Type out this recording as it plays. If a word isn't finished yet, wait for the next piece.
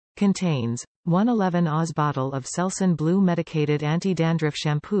Contains 111 Oz bottle of Selsun Blue Medicated Anti-dandruff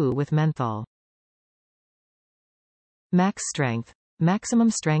Shampoo with Menthol. Max Strength.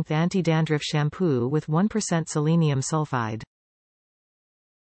 Maximum Strength Anti-dandruff Shampoo with 1% Selenium sulfide.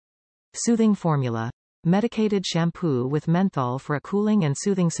 Soothing Formula. Medicated shampoo with menthol for a cooling and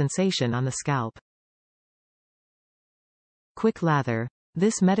soothing sensation on the scalp. Quick Lather.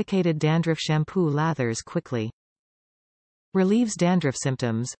 This medicated dandruff shampoo lathers quickly. Relieves dandruff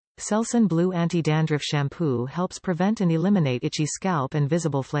symptoms. Selsun Blue Anti-Dandruff Shampoo helps prevent and eliminate itchy scalp and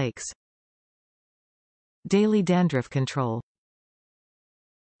visible flakes. Daily Dandruff Control.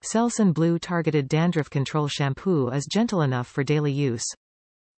 Selsun Blue Targeted Dandruff Control Shampoo is gentle enough for daily use.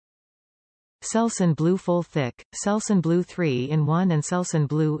 Selsun Blue Full Thick, Selsun Blue 3-in-1 and Selsun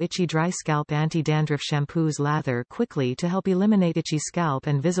Blue Itchy Dry Scalp Anti-Dandruff Shampoos lather quickly to help eliminate itchy scalp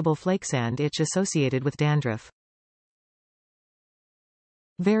and visible flakesand itch associated with dandruff.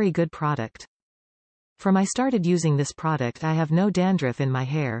 Very good product. From I started using this product I have no dandruff in my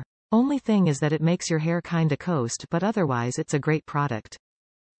hair. Only thing is that it makes your hair kinda coast, but otherwise it's a great product.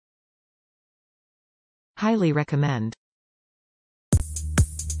 Highly recommend.